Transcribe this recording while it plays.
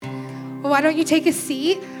why don't you take a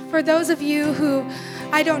seat? For those of you who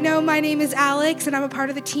I don't know, my name is Alex, and I'm a part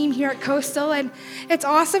of the team here at Coastal, and it's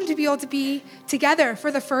awesome to be able to be together for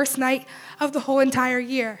the first night of the whole entire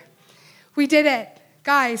year. We did it.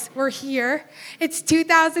 Guys, we're here. It's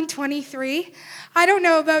 2023. I don't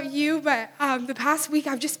know about you, but the past week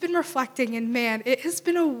I've just been reflecting, and man, it has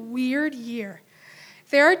been a weird year.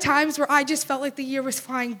 There are times where I just felt like the year was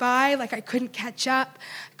flying by, like I couldn't catch up,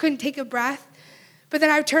 couldn't take a breath. But then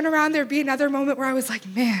I would turn around, there'd be another moment where I was like,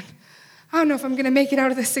 man, I don't know if I'm going to make it out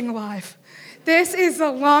of this thing alive. This is the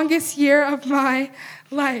longest year of my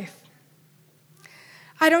life.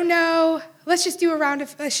 I don't know. Let's just do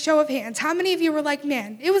a show of hands. How many of you were like,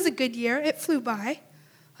 man, it was a good year. It flew by.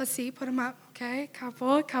 Let's see, put them up. Okay,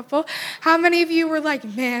 couple. How many of you were like,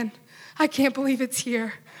 man, I can't believe it's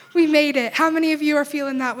here. We made it. How many of you are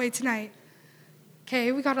feeling that way tonight?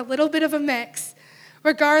 Okay, we got a little bit of a mix.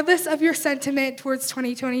 Regardless of your sentiment towards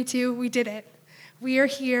 2022, we did it. We are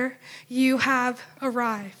here. You have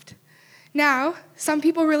arrived. Now, some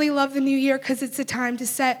people really love the new year because it's a time to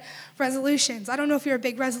set resolutions. I don't know if you're a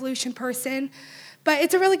big resolution person, but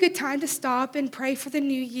it's a really good time to stop and pray for the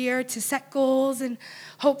new year, to set goals and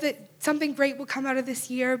hope that something great will come out of this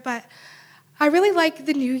year. But I really like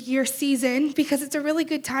the new year season because it's a really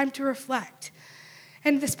good time to reflect.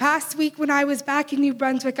 And this past week when I was back in New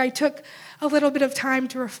Brunswick, I took a little bit of time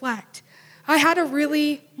to reflect. I had a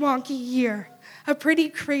really wonky year, a pretty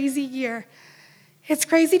crazy year. It's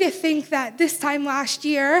crazy to think that this time last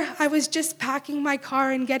year, I was just packing my car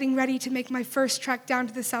and getting ready to make my first trek down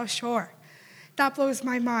to the South Shore. That blows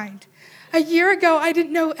my mind. A year ago, I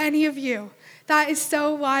didn't know any of you. That is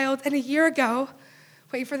so wild. And a year ago,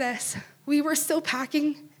 wait for this, we were still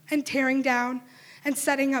packing and tearing down and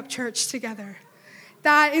setting up church together.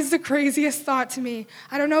 That is the craziest thought to me.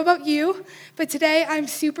 I don't know about you, but today I'm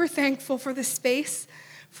super thankful for the space,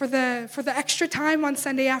 for the extra time on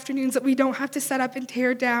Sunday afternoons that we don't have to set up and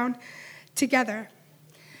tear down together.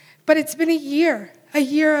 But it's been a year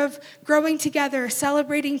of growing together,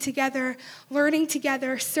 celebrating together, learning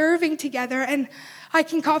together, serving together, and I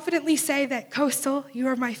can confidently say that Coastal, you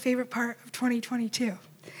are my favorite part of 2022.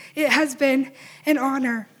 It has been an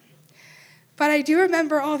honor. But I do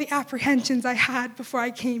remember all the apprehensions I had before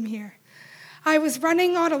I came here. I was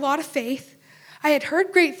running on a lot of faith. I had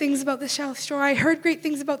heard great things about the South Shore. I heard great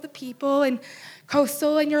things about the people and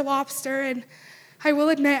Coastal and your lobster. And I will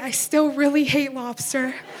admit, I still really hate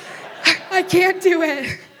lobster. I can't do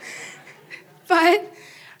it. But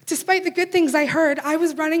despite the good things I heard, I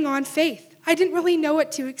was running on faith. I didn't really know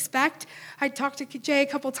what to expect. I talked to Jay a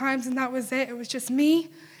couple times, and that was it. It was just me,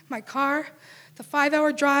 my car, the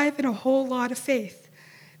 5-hour drive, and a whole lot of faith.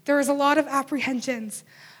 There was a lot of apprehensions.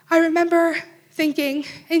 I remember thinking,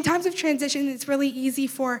 in times of transition, it's really easy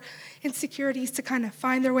for insecurities to kind of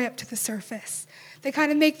find their way up to the surface. They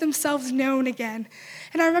kind of make themselves known again.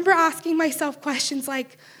 And I remember asking myself questions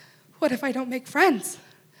like, what if I don't make friends?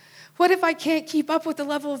 What if I can't keep up with the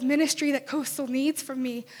level of ministry that Coastal needs from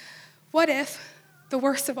me? What if, the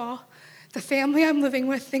worst of all, the family I'm living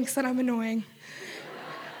with thinks that I'm annoying?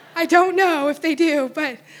 I don't know if they do,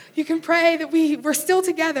 but you can pray that we're still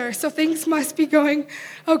together, so things must be going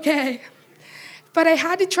okay. But I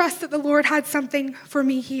had to trust that the Lord had something for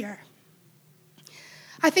me here.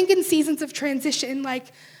 I think in seasons of transition, like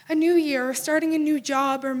a new year or starting a new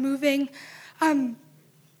job or moving,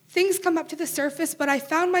 things come up to the surface, but I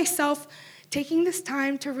found myself taking this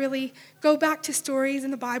time to really go back to stories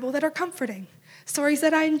in the Bible that are comforting, stories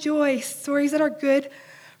that I enjoy, stories that are good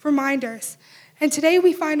reminders. And today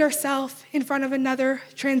we find ourselves in front of another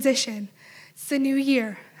transition. It's a new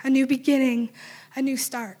year, a new beginning, a new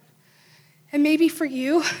start. And maybe for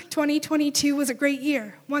you, 2022 was a great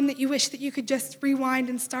year, one that you wish that you could just rewind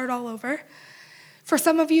and start all over. For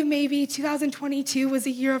some of you, maybe 2022 was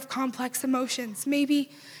a year of complex emotions, maybe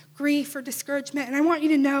grief or discouragement, and I want you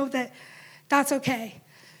to know that that's okay.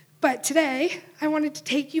 But today, I wanted to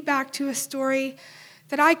take you back to a story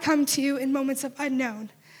that I come to in moments of unknown.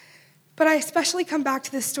 But I especially come back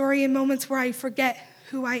to this story in moments where I forget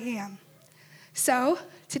who I am. So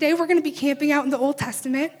today we're going to be camping out in the Old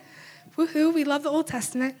Testament. Woohoo, we love the Old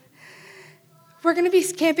Testament. We're going to be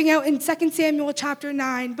camping out in 2 Samuel chapter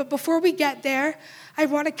 9. But before we get there, I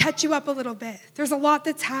want to catch you up a little bit. There's a lot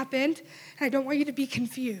that's happened, and I don't want you to be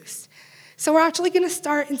confused. So we're actually going to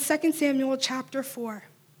start in 2 Samuel chapter 4.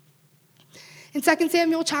 In 2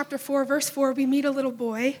 Samuel chapter 4, verse 4, we meet a little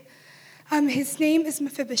boy. His name is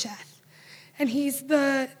Mephibosheth. And he's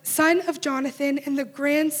the son of Jonathan and the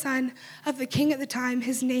grandson of the king at the time.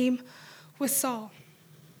 His name was Saul.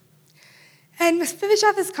 And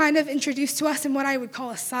Mephibosheth is kind of introduced to us in what I would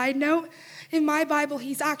call a side note. In my Bible,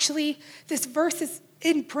 this verse is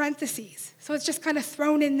in parentheses. So it's just kind of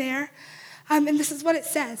thrown in there. And this is what it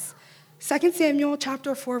says. 2 Samuel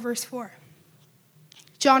chapter 4, verse 4.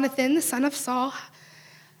 Jonathan, the son of Saul,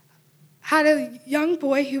 had a young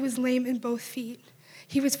boy who was lame in both feet.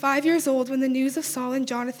 He was 5 years old when the news of Saul and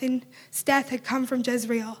Jonathan's death had come from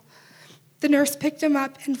Jezreel. The nurse picked him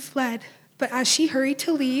up and fled, but as she hurried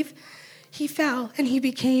to leave, he fell and he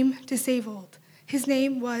became disabled. His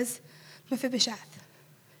name was Mephibosheth.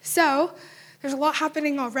 So there's a lot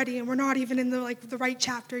happening already, and we're not even in the right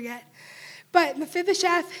chapter yet. But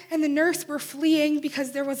Mephibosheth and the nurse were fleeing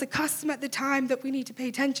because there was a custom at the time that we need to pay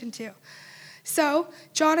attention to. So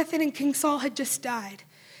Jonathan and King Saul had just died,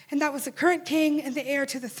 and that was the current king and the heir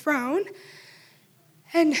to the throne.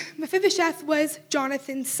 And Mephibosheth was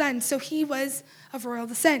Jonathan's son, so he was of royal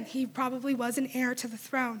descent. He probably was an heir to the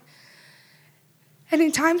throne. And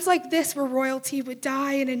in times like this where royalty would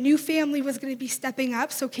die and a new family was going to be stepping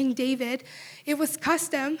up, so King David, it was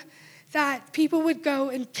custom that people would go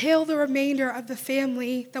and kill the remainder of the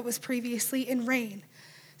family that was previously in reign,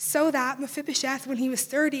 so that Mephibosheth, when he was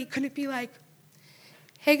 30, couldn't be like,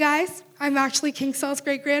 hey guys, I'm actually King Saul's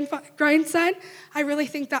great-grandson. I really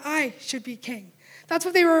think that I should be king. That's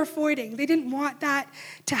what they were avoiding. They didn't want that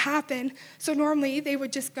to happen, so normally they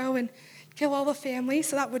would just go and kill all the family,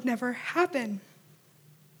 so that would never happen.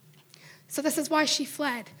 So this is why she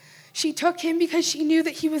fled. She took him because she knew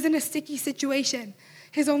that he was in a sticky situation.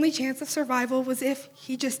 His only chance of survival was if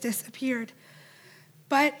he just disappeared.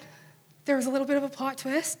 But there was a little bit of a plot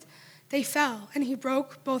twist. They fell, and he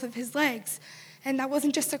broke both of his legs. And that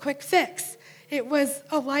wasn't just a quick fix. It was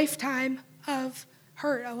a lifetime of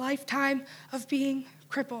hurt, a lifetime of being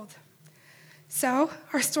crippled. So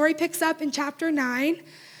our story picks up in chapter 9,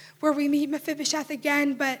 where we meet Mephibosheth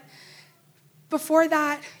again, but before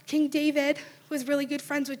that, King David was really good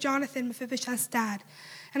friends with Jonathan, Mephibosheth's dad.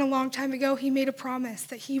 And a long time ago, he made a promise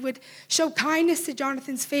that he would show kindness to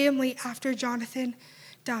Jonathan's family after Jonathan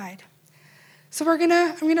died. So I'm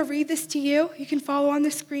gonna read this to you. You can follow on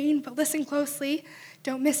the screen, but listen closely.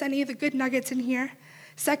 Don't miss any of the good nuggets in here.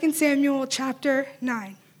 2 Samuel chapter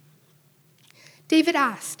 9. David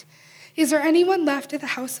asked, "Is there anyone left at the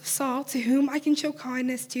house of Saul to whom I can show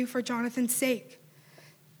kindness to for Jonathan's sake?"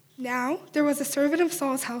 Now there was a servant of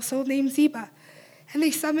Saul's household named Ziba, and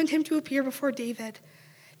they summoned him to appear before David.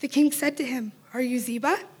 The king said to him, "Are you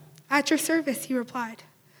Ziba?" "At your service," he replied.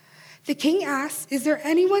 The king asked, "Is there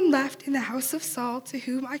anyone left in the house of Saul to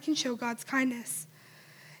whom I can show God's kindness?"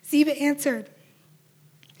 Ziba answered,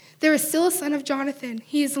 "There is still a son of Jonathan.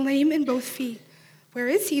 He is lame in both feet." "Where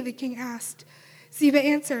is he?" the king asked. Ziba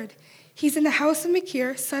answered, "He's in the house of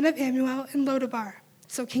Machir, son of Ammiel, in Lodabar."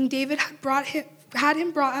 So King David had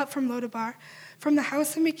him brought out from Lodabar, from the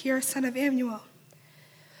house of Machir, son of Ammiel.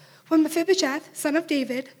 When Mephibosheth, son of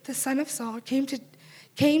David, the son of Saul, came to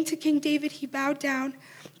King David, he bowed down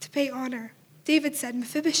to pay honor. David said,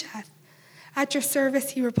 "Mephibosheth." "At your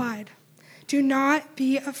service," he replied. "Do not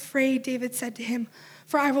be afraid," David said to him,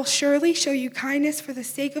 "for I will surely show you kindness for the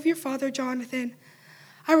sake of your father Jonathan.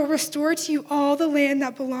 I will restore to you all the land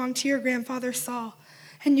that belonged to your grandfather Saul,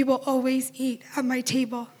 and you will always eat at my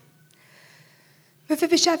table."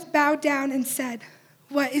 Mephibosheth bowed down and said,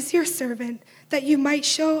 "What is your servant, that you might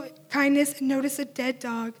show kindness and notice a dead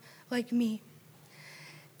dog like me?"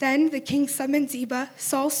 Then the king summoned Ziba,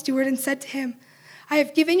 Saul's steward, and said to him, "I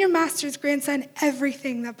have given your master's grandson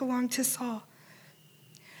everything that belonged to Saul.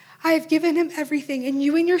 I have given him everything, and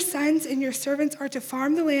you and your sons and your servants are to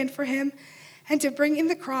farm the land for him and to bring in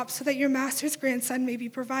the crops so that your master's grandson may be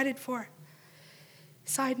provided for."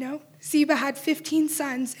 Side note, Ziba had 15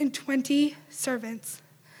 sons and 20 servants.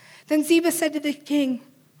 Then Ziba said to the king,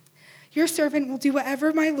 "Your servant will do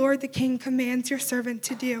whatever my lord the king commands your servant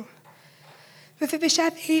to do."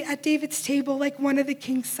 Mephibosheth ate at David's table like one of the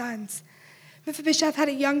king's sons. Mephibosheth had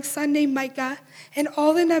a young son named Micah, and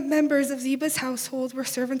all the members of Ziba's household were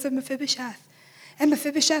servants of Mephibosheth. And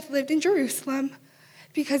Mephibosheth lived in Jerusalem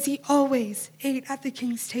because he always ate at the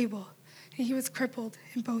king's table, and he was crippled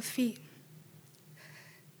in both feet.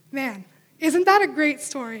 Man, isn't that a great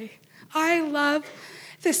story? I love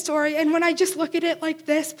this story, and when I just look at it like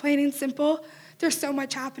this, plain and simple, there's so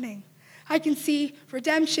much happening. I can see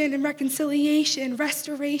redemption and reconciliation,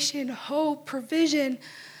 restoration, hope, provision,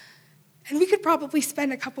 and we could probably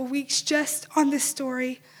spend a couple weeks just on this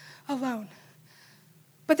story alone.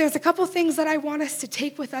 But there's a couple things that I want us to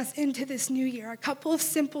take with us into this new year, a couple of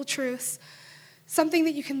simple truths, something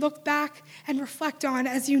that you can look back and reflect on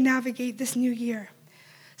as you navigate this new year.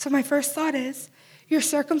 So my first thought is, your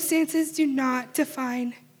circumstances do not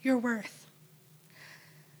define your worth.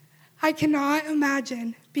 I cannot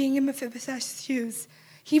imagine being in Mephibosheth's shoes.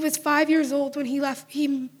 He was 5 years old when he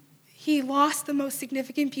lost the most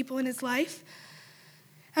significant people in his life.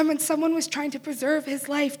 And when someone was trying to preserve his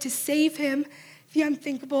life to save him, the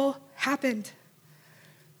unthinkable happened.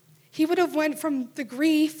 He would have went from the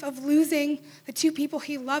grief of losing the two people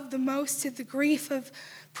he loved the most to the grief of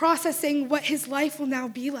processing what his life will now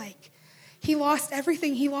be like. He lost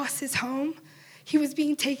everything. He lost his home. He was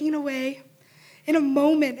being taken away. In a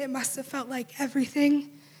moment, it must have felt like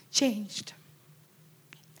everything changed.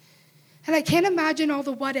 And I can't imagine all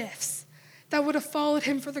the what ifs that would have followed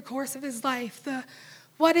him for the course of his life. The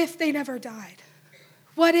what if they never died?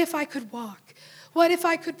 What if I could walk? What if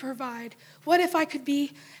I could provide? What if I could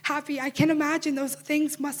be happy? I can imagine those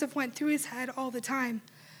things must have went through his head all the time.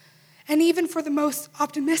 And even for the most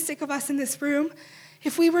optimistic of us in this room,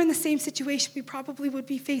 if we were in the same situation, we probably would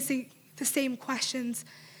be facing the same questions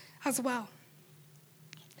as well.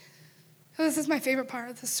 So this is my favorite part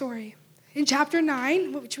of the story. In chapter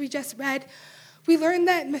 9, which we just read, we learn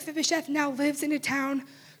that Mephibosheth now lives in a town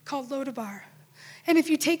called Lodabar. And if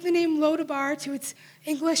you take the name Lodabar to its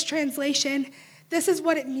English translation, this is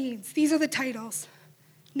what it means. These are the titles: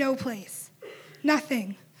 no place,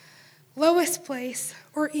 nothing, lowest place,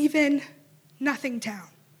 or even nothing town.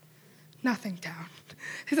 Nothing town.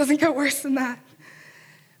 It doesn't get worse than that.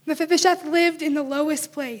 Mephibosheth lived in the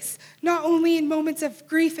lowest place, not only in moments of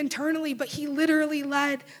grief internally, but he literally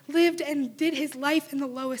lived and did his life in the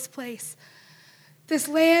lowest place. This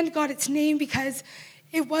land got its name because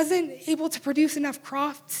it wasn't able to produce enough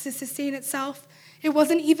crops to sustain itself. It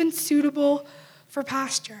wasn't even suitable for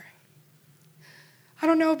pasture. I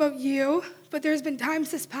don't know about you, but there's been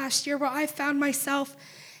times this past year where I've found myself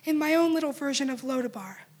in my own little version of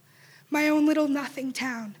Lodabar, my own little nothing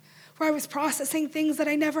town, where I was processing things that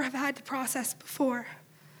I never have had to process before.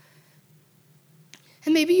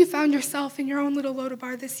 And maybe you found yourself in your own little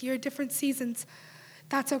Lodabar this year, different seasons.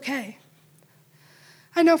 That's okay.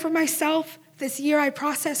 I know for myself, this year I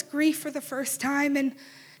processed grief for the first time, and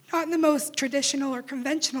not in the most traditional or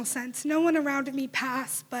conventional sense. No one around me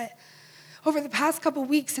passed, but over the past couple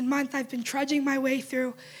weeks and months, I've been trudging my way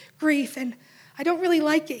through grief, and I don't really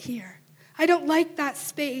like it here. I don't like that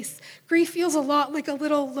space. Grief feels a lot like a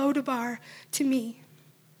little Lodabar to me.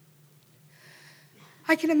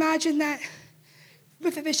 I can imagine that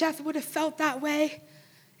Mephibosheth would have felt that way,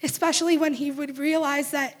 especially when he would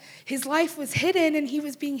realize that his life was hidden and he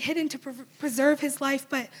was being hidden to preserve his life,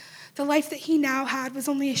 but the life that he now had was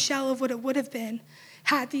only a shell of what it would have been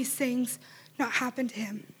had these things not happened to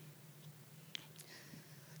him.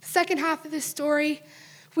 The second half of this story,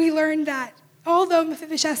 we learned that although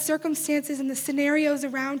Mephibosheth's circumstances and the scenarios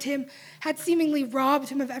around him had seemingly robbed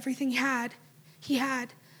him of everything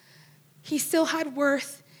he still had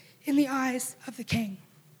worth in the eyes of the king.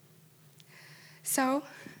 So,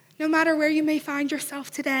 no matter where you may find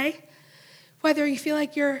yourself today, whether you feel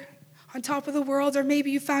like you're on top of the world or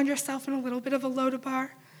maybe you found yourself in a little bit of a Lodabar,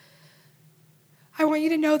 I want you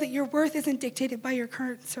to know that your worth isn't dictated by your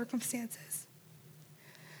current circumstances.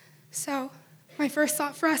 So, my first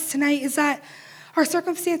thought for us tonight is that our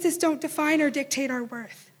circumstances don't define or dictate our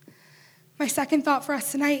worth. My second thought for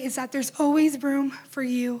us tonight is that there's always room for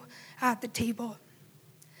you at the table.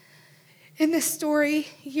 In this story,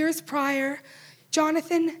 years prior,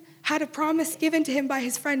 Jonathan had a promise given to him by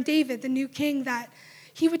his friend David, the new king, that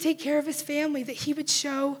he would take care of his family, that he would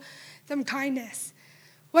show them kindness.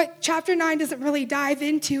 What chapter 9 doesn't really dive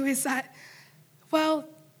into is that, well,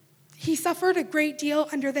 he suffered a great deal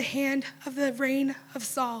under the hand of the reign of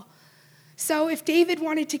Saul. So if David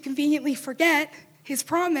wanted to conveniently forget his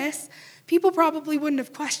promise, people probably wouldn't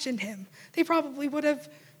have questioned him. They probably would have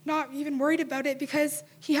not even worried about it because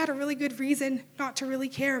he had a really good reason not to really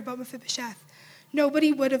care about Mephibosheth.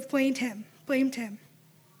 Nobody would have blamed him.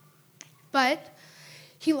 But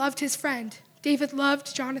he loved his friend. David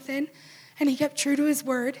loved Jonathan, and he kept true to his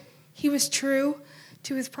word. He was true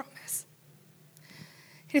to his promise.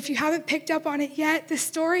 And if you haven't picked up on it yet, this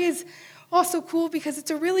story is also cool because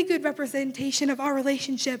it's a really good representation of our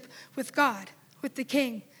relationship with God, with the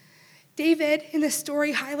king. David, in this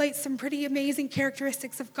story, highlights some pretty amazing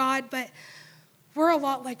characteristics of God, but we're a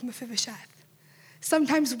lot like Mephibosheth.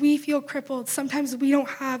 Sometimes we feel crippled. Sometimes we don't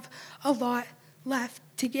have a lot left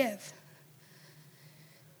to give.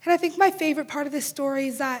 And I think my favorite part of this story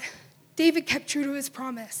is that David kept true to his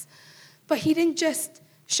promise, but he didn't just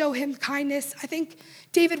show him kindness. I think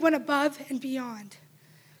David went above and beyond.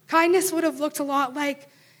 Kindness would have looked a lot like,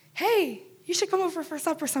 hey, you should come over for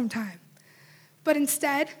supper sometime. But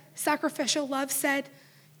instead, sacrificial love said,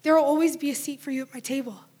 there will always be a seat for you at my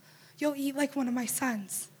table. You'll eat like one of my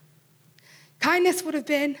sons. Kindness would have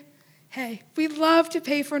been, hey, we'd love to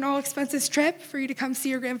pay for an all-expenses trip for you to come see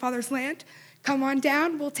your grandfather's land. Come on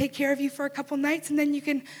down, we'll take care of you for a couple nights, and then you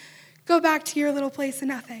can go back to your little place of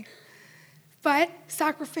nothing. But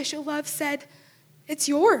sacrificial love said, it's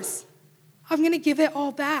yours. I'm going to give it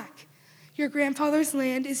all back. Your grandfather's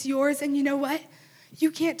land is yours, and you know what?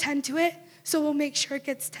 You can't tend to it, so we'll make sure it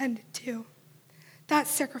gets tended to. That's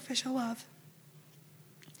sacrificial love.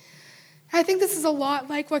 I think this is a lot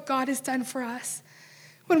like what God has done for us.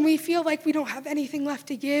 When we feel like we don't have anything left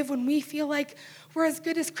to give, when we feel like we're as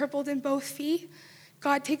good as crippled in both feet,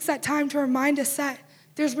 God takes that time to remind us that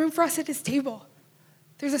there's room for us at his table.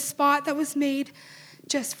 There's a spot that was made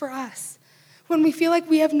just for us. When we feel like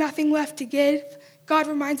we have nothing left to give, God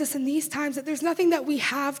reminds us in these times that there's nothing that we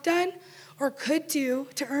have done or could do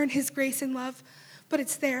to earn his grace and love, but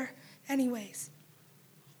it's there anyways.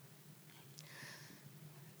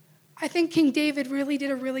 I think King David really did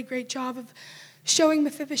a really great job of showing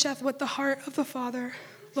Mephibosheth what the heart of the Father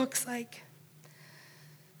looks like.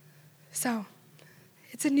 So,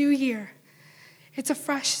 it's a new year. It's a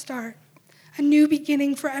fresh start, a new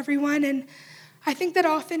beginning for everyone, and I think that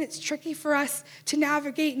often it's tricky for us to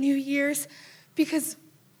navigate New Year's because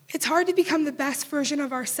it's hard to become the best version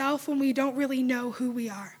of ourselves when we don't really know who we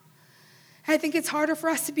are. I think it's harder for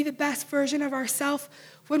us to be the best version of ourselves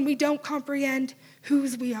when we don't comprehend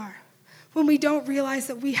whose we are, when we don't realize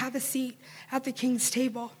that we have a seat at the King's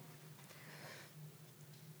table.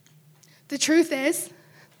 The truth is,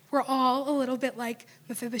 we're all a little bit like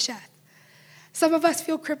Mephibosheth. Some of us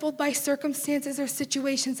feel crippled by circumstances or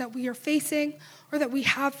situations that we are facing or that we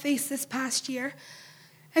have faced this past year.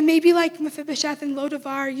 And maybe like Mephibosheth and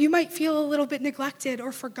Lodavar, you might feel a little bit neglected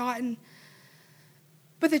or forgotten.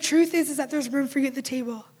 But the truth is that there's room for you at the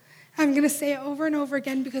table. I'm going to say it over and over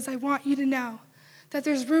again because I want you to know that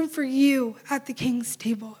there's room for you at the King's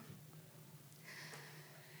table.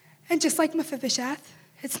 And just like Mephibosheth,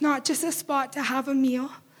 it's not just a spot to have a meal.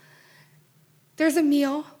 There's a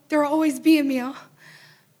meal. There will always be a meal.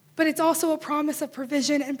 But it's also a promise of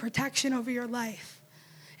provision and protection over your life.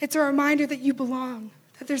 It's a reminder that you belong,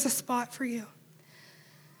 that there's a spot for you.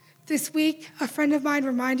 This week, a friend of mine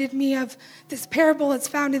reminded me of this parable that's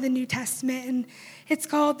found in the New Testament, and it's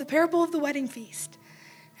called the parable of the wedding feast.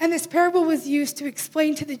 And this parable was used to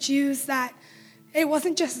explain to the Jews that it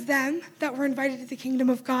wasn't just them that were invited to the kingdom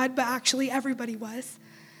of God, but actually everybody was.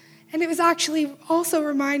 And it was actually also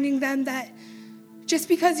reminding them that just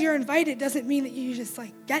because you're invited doesn't mean that you just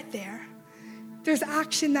get there. There's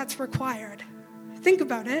action that's required. Think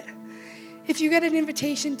about it. If you get an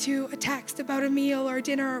invitation to a text about a meal or a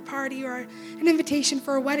dinner or a party or an invitation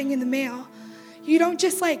for a wedding in the mail, you don't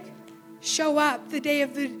just show up the day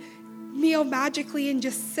of the meal magically and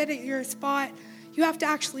just sit at your spot. You have to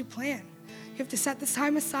actually plan. You have to set this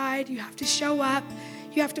time aside. You have to show up.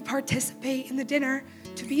 You have to participate in the dinner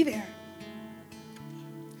to be there.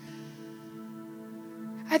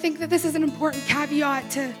 I think that this is an important caveat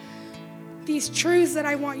to these truths that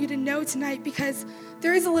I want you to know tonight because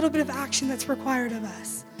there is a little bit of action that's required of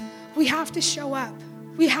us. We have to show up.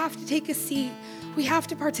 We have to take a seat. We have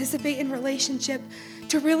to participate in relationship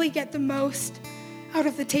to really get the most out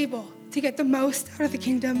of the table, to get the most out of the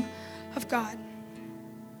kingdom of God.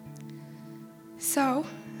 So,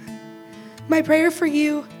 my prayer for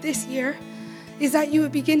you this year is that you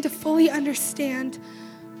would begin to fully understand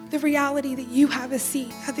the reality that you have a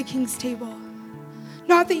seat at the King's table.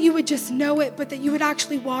 Not that you would just know it, but that you would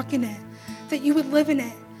actually walk in it, that you would live in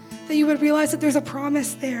it, that you would realize that there's a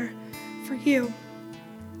promise there for you.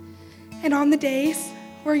 And on the days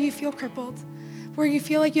where you feel crippled, where you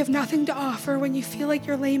feel like you have nothing to offer, when you feel like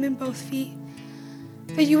you're lame in both feet,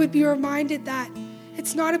 that you would be reminded that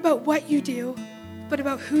it's not about what you do, but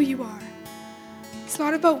about who you are. It's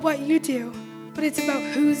not about what you do, but it's about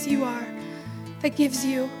whose you are that gives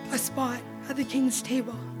you a spot at the King's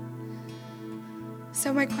table.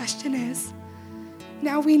 So my question is,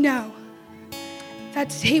 now we know that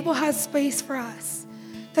the table has space for us,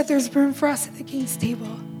 that there's room for us at the King's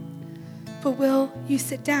table. But will you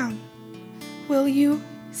sit down? Will you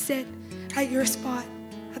sit at your spot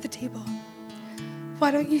at the table? Why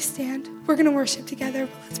don't you stand? We're going to worship together,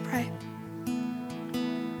 but let's pray.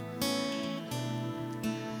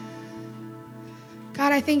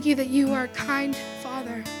 God, I thank you that you are a kind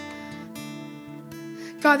Father.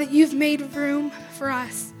 God, that you've made room for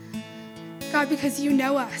us. God, because you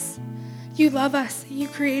know us. You love us. You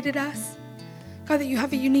created us. God, that you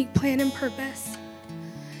have a unique plan and purpose.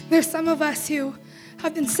 There's some of us who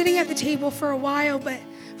have been sitting at the table for a while, but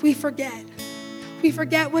we forget. We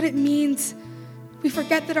forget what it means. We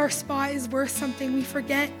forget that our spot is worth something. We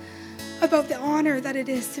forget about the honor that it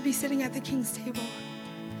is to be sitting at the King's table.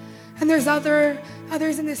 And there's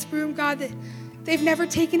others in this room, God, that they've never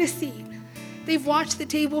taken a seat. They've watched the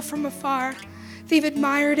table from afar. They've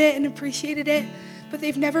admired it and appreciated it, but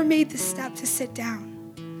they've never made the step to sit down.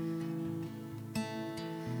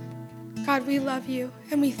 God, we love you,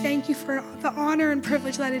 and we thank you for the honor and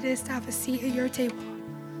privilege that it is to have a seat at your table.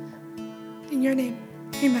 In your name,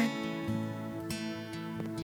 amen.